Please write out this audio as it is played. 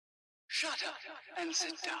Shut up and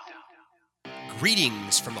sit down.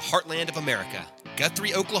 Greetings from the heartland of America,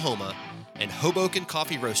 Guthrie, Oklahoma, and Hoboken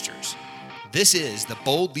Coffee Roasters. This is the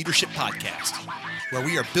Bold Leadership Podcast, where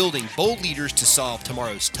we are building bold leaders to solve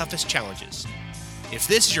tomorrow's toughest challenges. If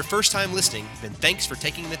this is your first time listening, then thanks for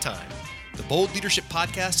taking the time. The Bold Leadership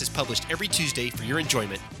Podcast is published every Tuesday for your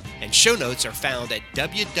enjoyment, and show notes are found at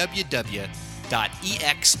www.exsin.co.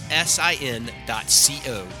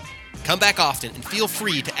 Come back often and feel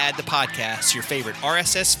free to add the podcast to your favorite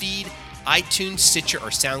RSS feed, iTunes, Stitcher, or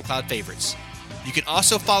SoundCloud favorites. You can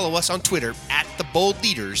also follow us on Twitter at The Bold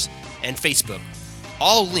Leaders and Facebook.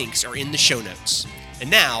 All links are in the show notes. And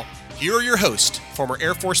now, here are your hosts, former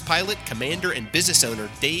Air Force pilot, commander, and business owner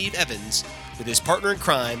Dave Evans, with his partner in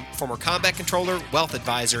crime, former combat controller, wealth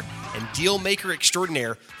advisor, and deal maker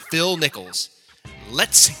extraordinaire, Phil Nichols.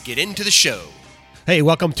 Let's get into the show. Hey,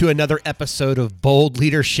 welcome to another episode of Bold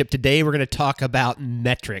Leadership. Today we're going to talk about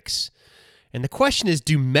metrics. And the question is,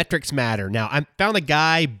 do metrics matter? Now, I found a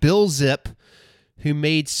guy, Bill Zip, who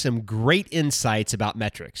made some great insights about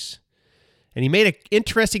metrics. And he made an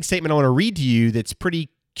interesting statement I want to read to you that's pretty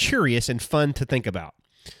curious and fun to think about.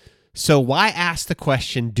 So why ask the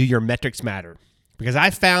question, do your metrics matter? Because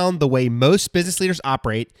I found the way most business leaders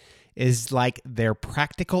operate is like they're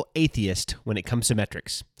practical atheists when it comes to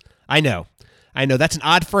metrics. I know, that's an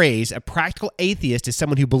odd phrase. A practical atheist is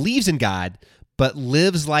someone who believes in God, but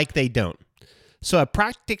lives like they don't. So a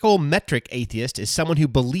practical metric atheist is someone who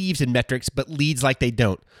believes in metrics, but leads like they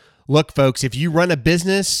don't. Look, folks, if you run a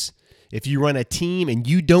business, if you run a team, and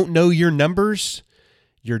you don't know your numbers,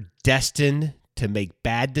 you're destined to make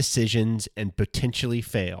bad decisions and potentially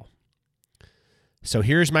fail. So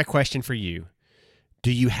here's my question for you.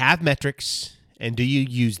 Do you have metrics, and do you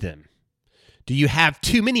use them? Do you have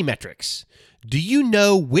too many metrics? Do you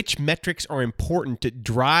know which metrics are important to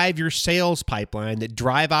drive your sales pipeline, that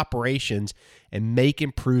drive operations, and make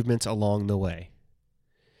improvements along the way?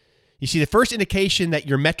 You see, the first indication that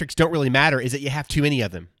your metrics don't really matter is that you have too many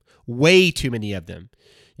of them, way too many of them.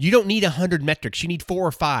 You don't need 100 metrics. You need 4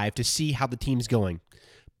 or 5 to see how the team's going.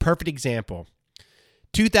 Perfect example.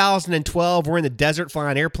 2012, we're in the desert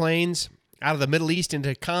flying airplanes out of the Middle East into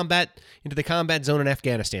the combat zone in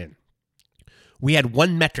Afghanistan. We had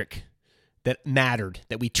one metric that mattered,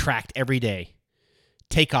 that we tracked every day: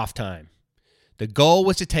 takeoff time. The goal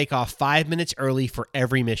was to take off 5 minutes early for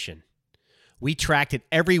every mission. We tracked it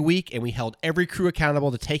every week, and we held every crew accountable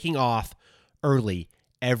to taking off early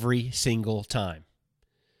every single time.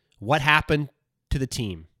 What happened to the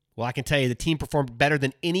team? Well, I can tell you the team performed better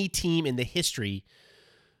than any team in the history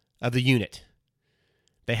of the unit.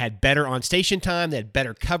 They had better on-station time. They had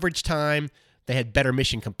better coverage time. They had better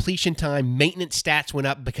mission completion time. Maintenance stats went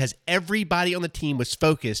up because everybody on the team was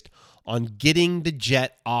focused on getting the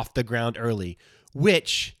jet off the ground early,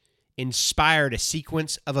 which inspired a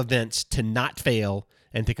sequence of events to not fail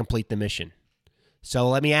and to complete the mission. So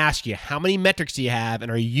let me ask you, how many metrics do you have,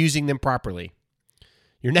 and are you using them properly?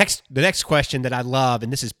 The next question that I love,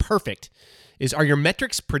 and this is perfect, is, are your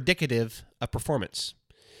metrics predicative of performance?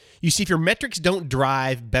 You see, if your metrics don't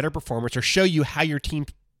drive better performance or show you how your team's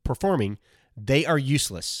performing, they are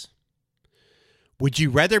useless. Would you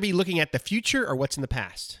rather be looking at the future or what's in the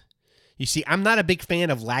past? You see, I'm not a big fan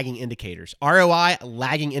of lagging indicators. ROI,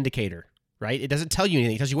 lagging indicator, right? It doesn't tell you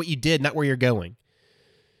anything. It tells you what you did, not where you're going.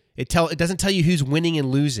 It doesn't tell you who's winning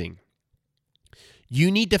and losing.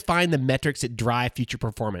 You need to find the metrics that drive future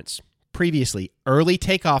performance. Previously, early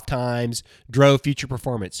takeoff times drove future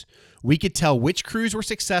performance. We could tell which crews were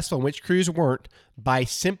successful and which crews weren't by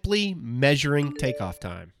simply measuring takeoff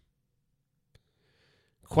time.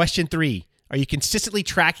 Question 3, are you consistently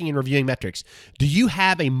tracking and reviewing metrics? Do you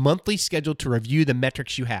have a monthly schedule to review the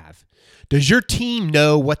metrics you have? Does your team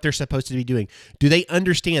know what they're supposed to be doing? Do they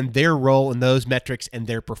understand their role in those metrics and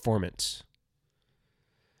their performance?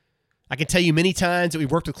 I can tell you many times that we've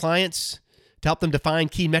worked with clients to help them define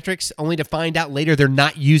key metrics, only to find out later they're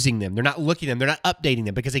not using them. They're not looking at them. They're not updating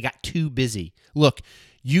them because they got too busy. Look,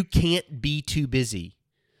 you can't be too busy.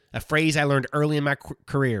 A phrase I learned early in my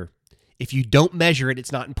career. If you don't measure it,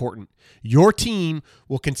 it's not important. Your team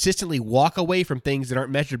will consistently walk away from things that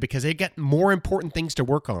aren't measured because they've got more important things to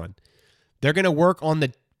work on. They're going to work on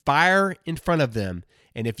the fire in front of them.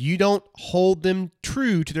 And if you don't hold them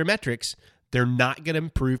true to their metrics, they're not going to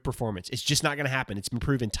improve performance. It's just not going to happen. It's been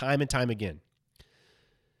proven time and time again.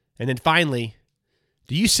 And then finally,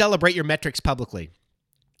 do you celebrate your metrics publicly?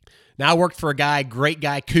 Now, I worked for a guy, great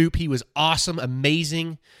guy, Coop. He was awesome,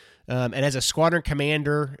 amazing. And as a squadron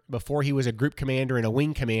commander, before he was a group commander and a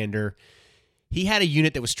wing commander, he had a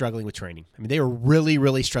unit that was struggling with training. I mean, they were really,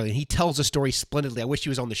 really struggling. He tells the story splendidly. I wish he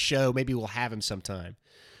was on the show. Maybe we'll have him sometime.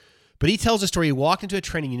 But he tells a story. He walked into a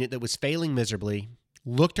training unit that was failing miserably,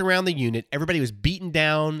 looked around the unit. Everybody was beaten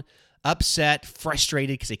down, upset,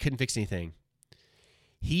 frustrated because they couldn't fix anything.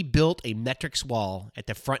 He built a metrics wall at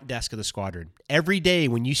the front desk of the squadron. Every day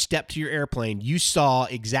when you stepped to your airplane, you saw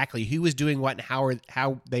exactly who was doing what and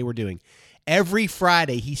how they were doing. Every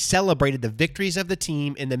Friday, he celebrated the victories of the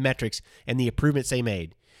team in the metrics and the improvements they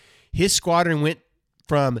made. His squadron went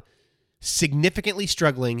from significantly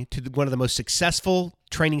struggling to one of the most successful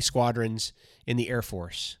training squadrons in the Air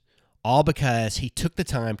Force, all because he took the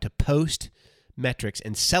time to post metrics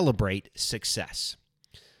and celebrate success.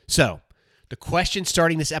 So, the question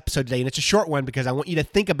starting this episode today, and it's a short one because I want you to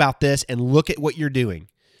think about this and look at what you're doing.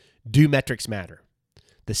 Do metrics matter?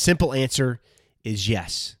 The simple answer is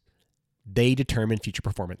yes. They determine future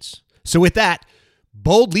performance. So with that,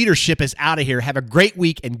 Bold Leadership is out of here. Have a great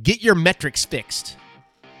week and get your metrics fixed.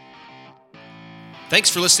 Thanks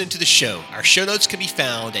for listening to the show. Our show notes can be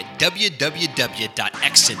found at www.exon.co.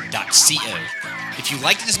 If you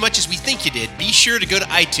liked it as much as we think you did, be sure to go to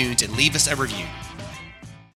iTunes and leave us a review.